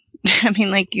sweet. I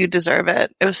mean, like, you deserve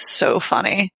it. It was so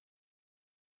funny.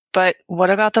 But what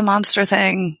about the monster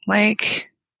thing?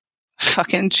 Like,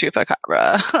 fucking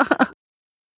chupacabra.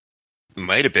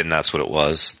 Might have been that's what it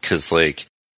was, because, like,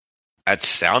 that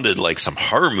sounded like some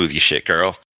horror movie shit,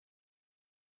 girl.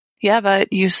 Yeah,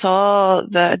 but you saw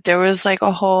that there was, like,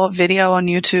 a whole video on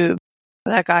YouTube of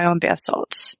that guy on bath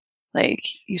salts. Like,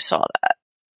 you saw that.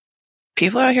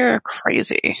 People out here are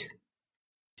crazy.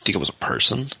 You think it was a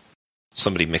person?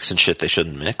 Somebody mixing shit they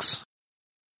shouldn't mix?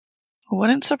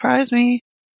 Wouldn't surprise me.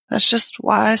 That's just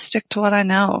why I stick to what I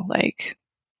know. Like,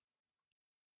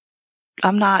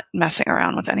 I'm not messing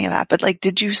around with any of that. But, like,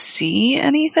 did you see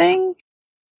anything?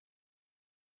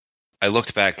 I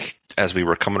looked back as we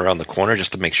were coming around the corner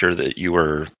just to make sure that you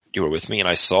were with me, and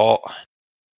I saw,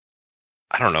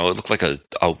 I don't know, it looked like a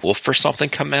wolf or something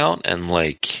come out and,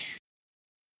 like,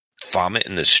 vomit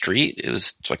in the street. It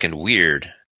was fucking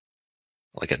weird.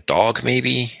 Like a dog,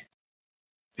 maybe?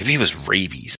 Maybe it was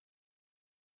rabies.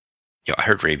 Yo, I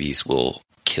heard rabies will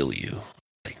kill you.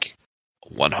 Like,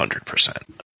 100%.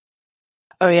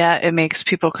 Oh, yeah, it makes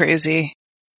people crazy.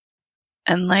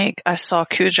 And, like, I saw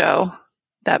Cujo,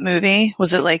 that movie.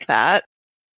 Was it like that?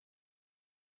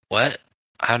 What?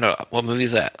 I don't know. What movie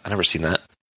is that? I've never seen that.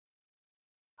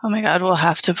 Oh my God, we'll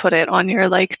have to put it on your,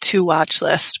 like, to watch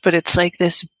list. But it's like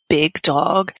this big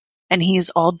dog, and he's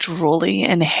all drooly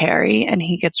and hairy, and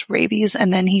he gets rabies,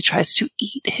 and then he tries to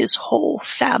eat his whole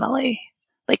family.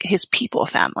 Like, his people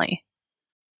family.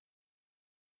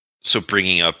 So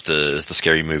bringing up the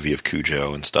scary movie of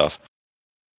Cujo and stuff,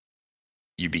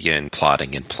 you begin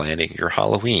plotting and planning your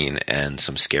Halloween and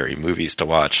some scary movies to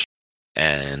watch,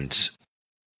 and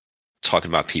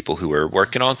talking about people who are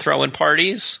working on throwing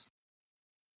parties.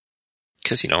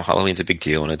 Because, Halloween's a big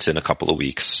deal and it's in a couple of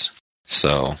weeks.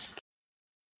 So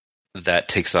that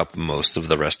takes up most of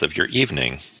the rest of your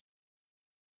evening.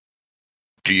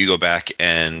 Do you go back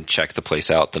and check the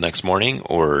place out the next morning,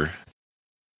 or?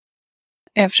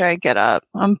 After I get up,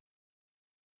 I'm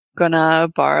gonna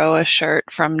borrow a shirt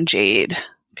from Jade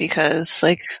because,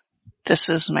 like, this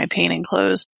is my painting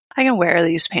clothes. I can wear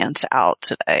these pants out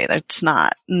today. That's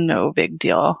no big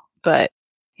deal. But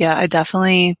yeah, I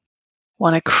definitely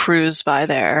want to cruise by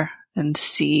there and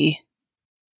see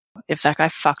if that guy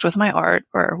fucked with my art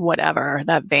or whatever,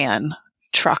 that van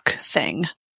truck thing.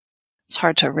 It's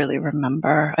hard to really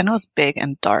remember. I know it's big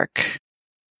and dark.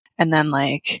 And then,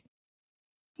 like,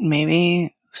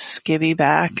 maybe skibby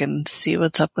back and see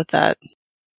what's up with that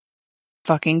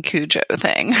fucking Cujo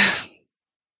thing.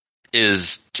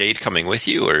 Is Jade coming with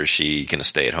you, or is she going to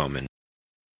stay at home and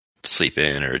sleep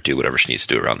in or do whatever she needs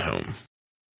to do around home?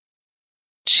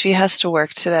 She has to work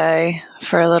today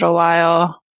for a little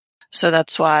while, so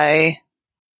that's why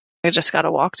I just got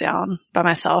to walk down by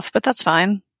myself, but that's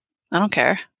fine. I don't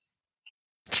care.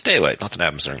 It's daylight. Nothing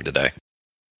happens during the day.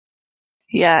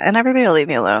 Yeah, and everybody will leave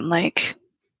me alone. Like,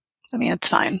 I mean, it's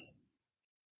fine.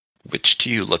 Which do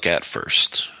you look at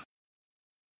first?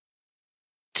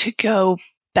 To go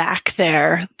back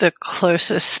there, the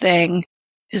closest thing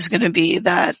is going to be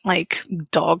that, like,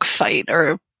 dog fight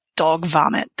or dog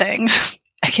vomit thing.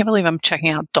 I can't believe I'm checking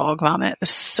out dog vomit.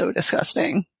 It's so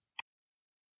disgusting.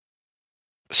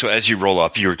 So as you roll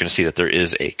up, you're going to see that there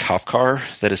is a cop car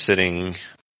that is sitting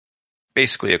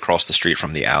basically across the street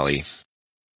from the alley,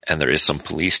 and there is some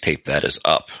police tape that is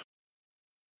up.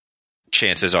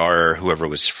 Chances are whoever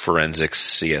was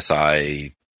forensics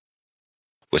CSI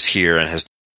was here and has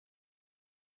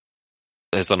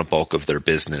done a bulk of their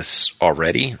business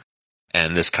already,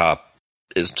 and this cop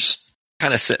is just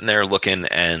kind of sitting there looking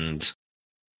and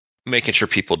making sure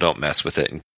people don't mess with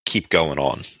it and keep going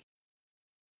on.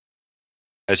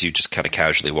 As you just kind of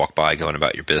casually walk by, going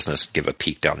about your business, give a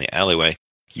peek down the alleyway,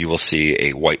 you will see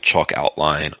a white chalk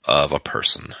outline of a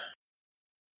person.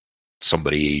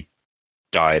 Somebody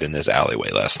died in this alleyway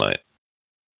last night.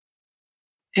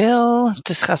 Ew,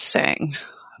 disgusting.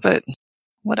 But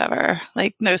whatever.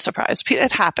 Like, no surprise.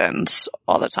 It happens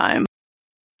all the time.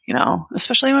 You know,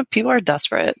 especially when people are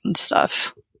desperate and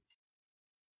stuff.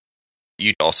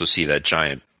 You'd also see that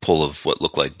giant pool of what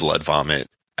looked like blood vomit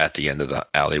at the end of the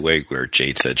alleyway where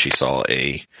Jade said she saw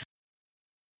a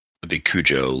big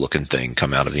Cujo-looking thing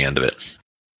come out of the end of it.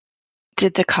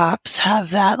 Did the cops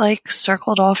have that, like,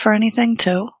 circled off or anything,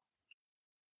 too?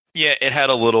 Yeah, it had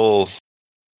one of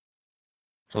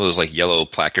those, like, yellow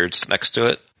placards next to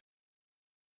it.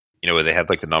 You know, where they have,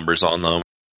 like, the numbers on them.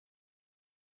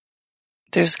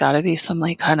 There's gotta be some,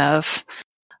 like, kind of,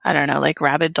 I don't know, like,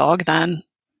 rabid dog then.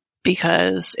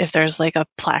 Because if there's, like, a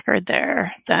placard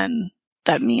there, then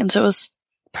that means it was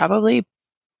probably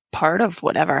part of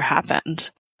whatever happened.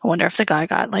 I wonder if the guy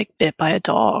got, like, bit by a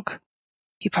dog.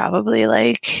 He probably,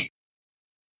 like,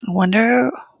 I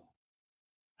wonder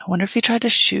if he tried to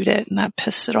shoot it and that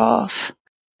pissed it off.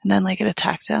 And then, like, it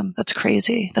attacked him. That's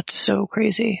crazy. That's so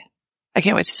crazy. I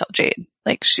can't wait to tell Jade.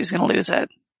 Like, she's gonna lose it.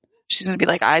 She's gonna be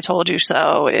like, I told you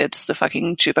so. It's the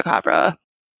fucking chupacabra.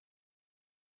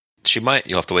 She might.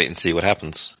 You'll have to wait and see what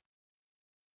happens.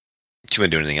 Do you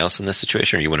want to do anything else in this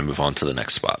situation, or you want to move on to the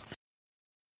next spot?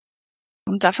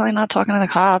 I'm definitely not talking to the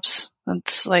cops.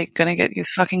 That's, like, gonna get you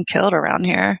fucking killed around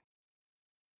here.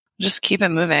 Just keep it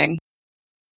moving.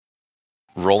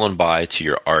 Rolling by to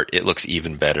your art, it looks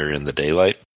even better in the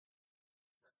daylight.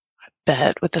 I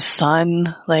bet with the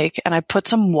sun, like, and I put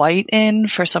some white in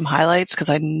for some highlights because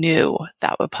I knew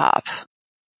that would pop.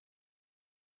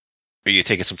 Are you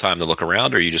taking some time to look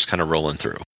around, or are you just kind of rolling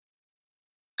through?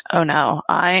 Oh no,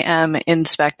 I am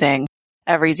inspecting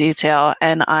every detail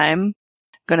and I'm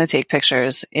going to take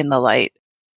pictures in the light.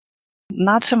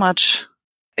 Not so much,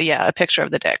 yeah, a picture of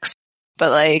the dicks,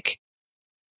 but like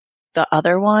the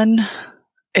other one,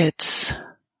 it's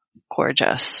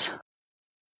gorgeous.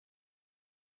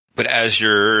 But as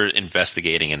you're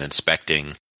investigating and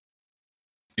inspecting,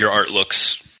 your art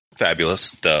looks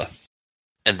fabulous, duh.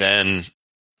 And then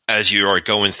as you are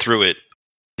going through it,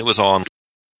 it was on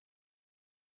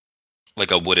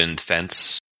like a wooden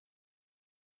fence.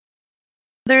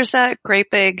 There's that great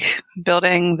big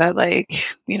building that, like,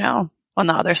 you know, on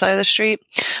the other side of the street,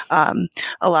 a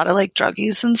lot of like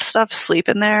druggies and stuff sleep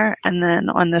in there. And then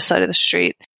on this side of the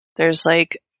street, there's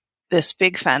like this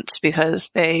big fence because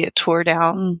they tore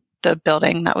down the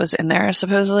building that was in there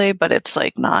supposedly, but it's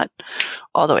like not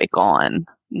all the way gone.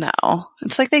 No,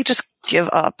 it's like they just give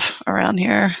up around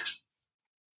here.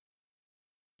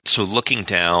 So looking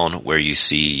down where you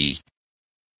see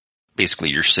basically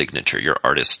your signature, your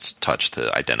artist's touch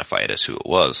to identify it as who it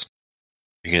was,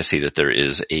 you're going to see that there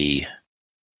is a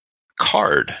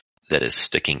card that is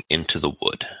sticking into the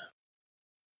wood.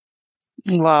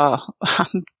 Well,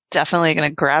 I'm definitely going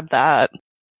to grab that. What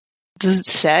does it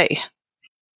say?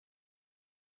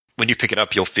 When you pick it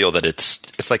up, you'll feel that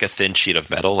it's like a thin sheet of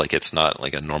metal. Like it's not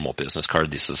like a normal business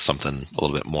card. This is something a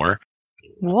little bit more.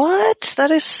 What?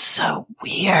 That is so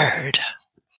weird.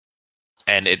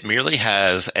 And it merely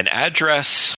has an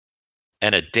address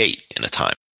and a date and a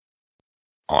time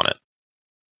on it.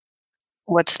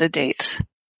 What's the date?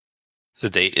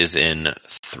 The date is in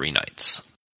 3 nights.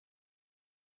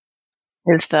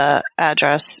 Is the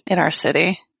address in our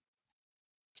city?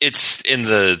 It's in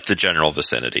the general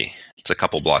vicinity. It's a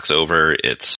couple blocks over.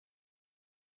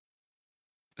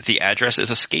 The address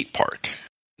is a skate park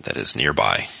that is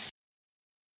nearby.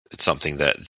 It's something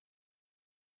that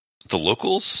the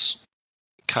locals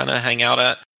kind of hang out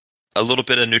at. A little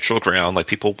bit of neutral ground, like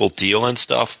people will deal and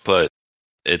stuff, but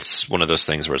it's one of those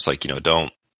things where it's like, you know,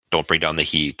 don't bring down the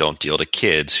heat. Don't deal to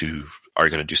kids who are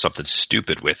going to do something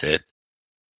stupid with it.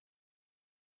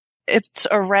 It's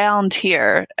around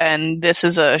here, and this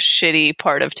is a shitty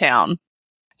part of town.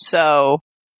 So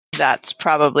that's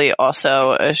probably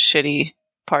also a shitty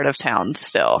part of town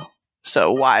still.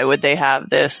 So why would they have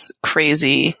this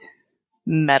crazy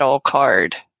metal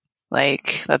card?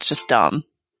 Like, that's just dumb.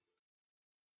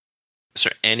 Is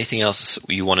there anything else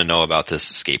you want to know about this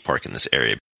skate park in this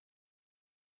area?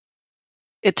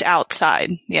 It's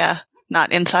outside, yeah,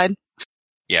 not inside.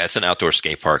 Yeah, it's an outdoor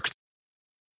skate park.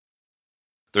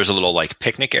 There's a little like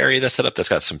picnic area that's set up that's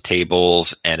got some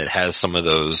tables, and it has some of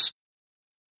those,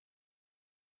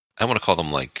 I want to call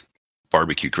them like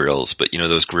barbecue grills, but you know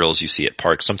those grills you see at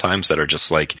parks sometimes that are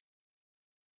just like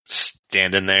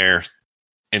standing there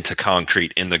into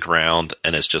concrete in the ground,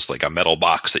 and it's just like a metal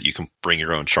box that you can bring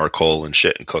your own charcoal and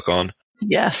shit and cook on.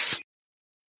 Yes.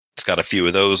 It's got a few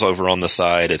of those over on the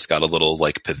side. It's got a little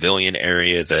like pavilion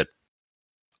area that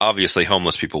obviously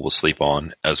homeless people will sleep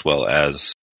on, as well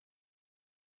as,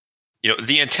 you know,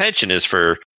 the intention is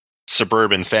for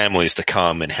suburban families to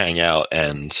come and hang out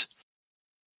and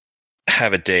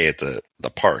have a day at the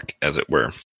park, as it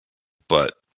were.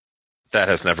 But that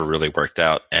has never really worked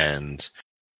out, and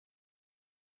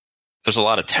there's a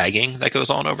lot of tagging that goes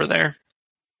on over there.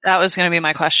 That was going to be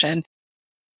my question.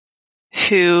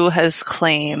 Who has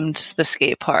claimed the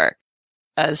skate park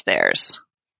as theirs?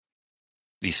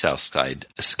 The Southside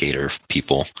skater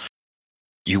people.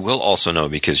 You will also know,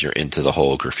 because you're into the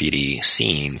whole graffiti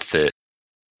scene, that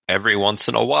every once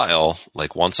in a while,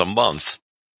 like once a month,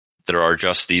 there are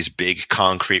just these big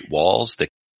concrete walls that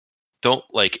don't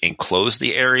like enclose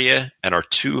the area and are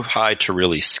too high to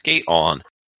really skate on,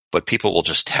 but people will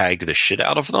just tag the shit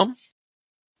out of them.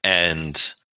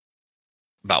 And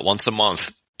about once a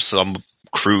month, some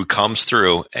crew comes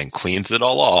through and cleans it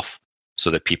all off so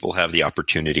that people have the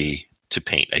opportunity to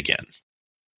paint again.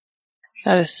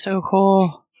 That is so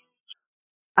cool.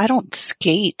 I don't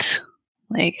skate.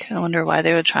 Like, I wonder why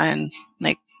they would try and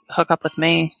like hook up with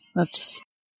me. That's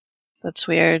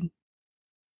weird.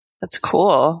 That's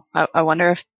cool. I wonder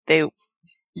if they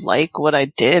like what I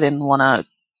did and want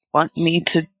me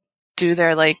to do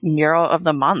their like mural of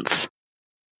the month.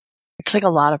 It's like a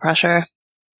lot of pressure.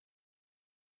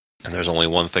 And there's only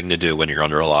one thing to do when you're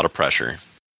under a lot of pressure.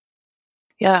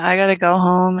 Yeah, I gotta go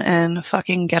home and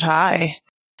fucking get high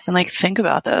and like think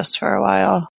about this for a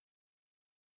while.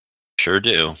 Sure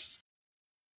do.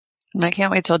 And I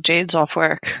can't wait till Jade's off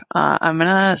work. I'm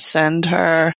gonna send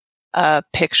her a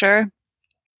picture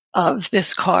of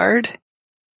this card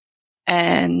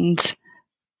and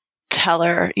tell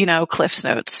her, you know, Cliff's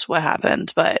Notes, what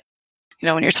happened. But, you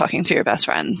know, when you're talking to your best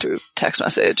friend through text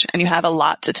message and you have a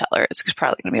lot to tell her, it's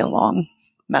probably going to be a long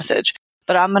message.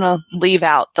 But I'm going to leave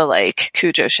out the, like,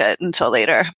 Cujo shit until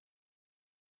later.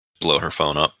 Blow her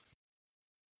phone up.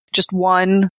 Just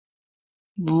one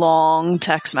long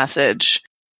text message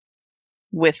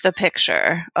with the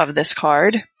picture of this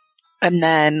card. And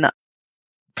then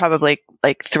probably,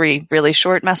 like, 3 really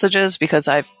short messages because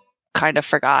I kind of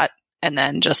forgot. And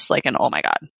then just like an, oh my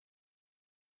God.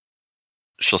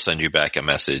 She'll send you back a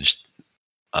message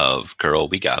of, girl,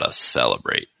 we gotta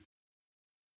celebrate.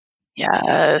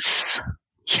 Yes.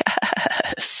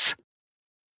 Yes.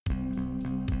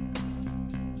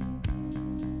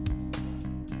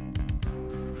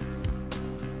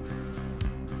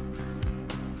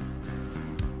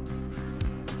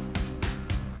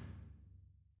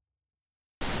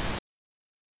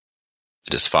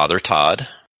 It is Father Todd.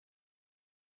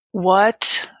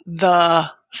 What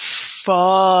the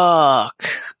fuck?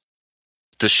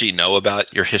 Does she know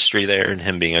about your history there and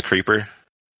him being a creeper?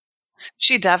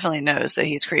 She definitely knows that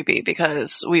he's creepy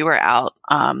because we were out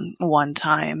one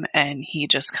time and he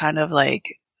just kind of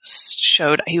like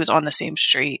showed, he was on the same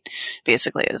street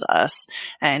basically as us,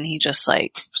 and he just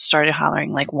like started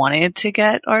hollering, like wanted to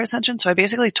get our attention. So I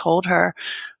basically told her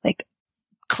like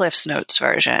Cliff's Notes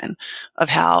version of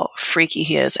how freaky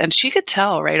he is, and she could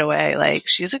tell right away. Like,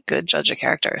 she's a good judge of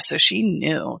character, so she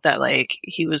knew that like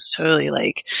he was totally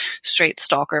like straight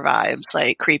stalker vibes,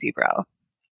 like creepy bro.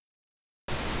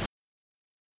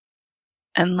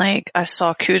 And like, I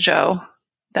saw Cujo,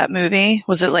 that movie.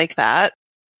 Was it like that?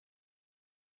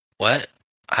 What?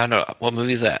 I don't know. What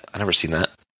movie is that? I've never seen that.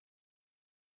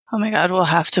 Oh my God, we'll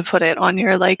have to put it on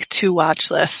your like to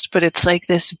watch list. But it's like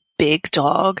this big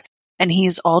dog, and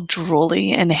he's all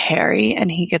drooly and hairy, and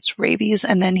he gets rabies,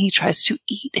 and then he tries to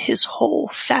eat his whole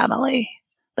family,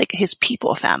 like his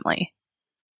people family.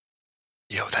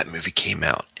 Yo, that movie came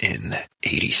out in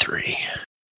 '83.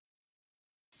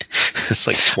 It's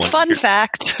like 20 Fun years.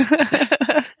 fact.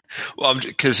 Well,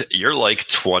 because you're like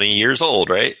 20 years old,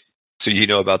 right? So you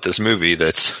know about this movie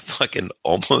that's fucking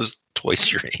almost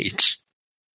twice your age.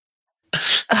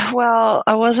 Well,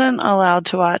 I wasn't allowed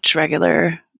to watch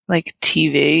regular like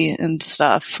TV and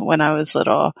stuff when I was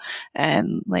little,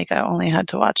 and like I only had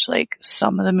to watch like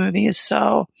some of the movies.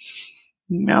 So,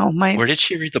 you know, Where did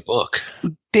she read the book?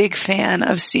 Big fan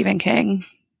of Stephen King.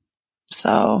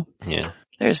 So Yeah,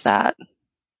 there's that.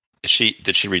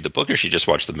 Did she read the book, or she just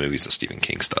watched the movies of Stephen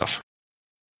King stuff?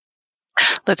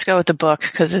 Let's go with the book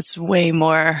because it's way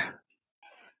more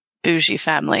bougie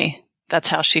family. That's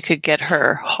how she could get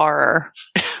her horror.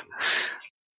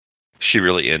 She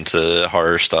really into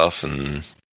horror stuff and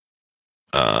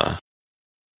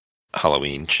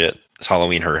Halloween shit. Is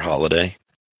Halloween her holiday?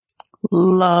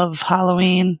 Love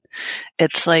Halloween.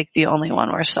 It's like the only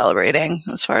one we're celebrating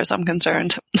as far as I'm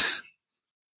concerned.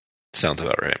 Sounds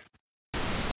about right.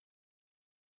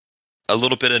 A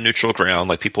little bit of neutral ground,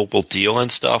 like people will deal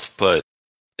and stuff, but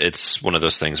it's one of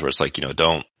those things where it's like,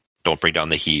 don't bring down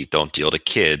the heat, don't deal to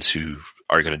kids who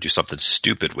are going to do something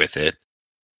stupid with it.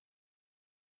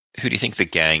 Who do you think the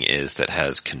gang is that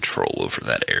has control over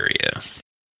that area?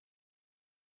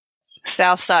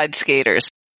 Southside Skaters.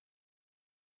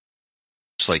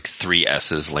 It's like 3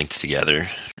 S's linked together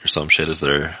or some shit is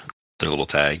their little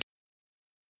tag.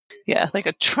 Yeah, like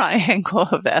a triangle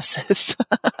of S's.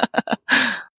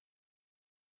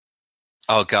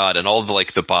 Oh god, and all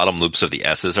the bottom loops of the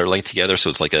S's are linked together, so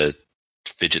it's like a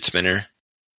fidget spinner.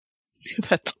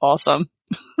 That's awesome.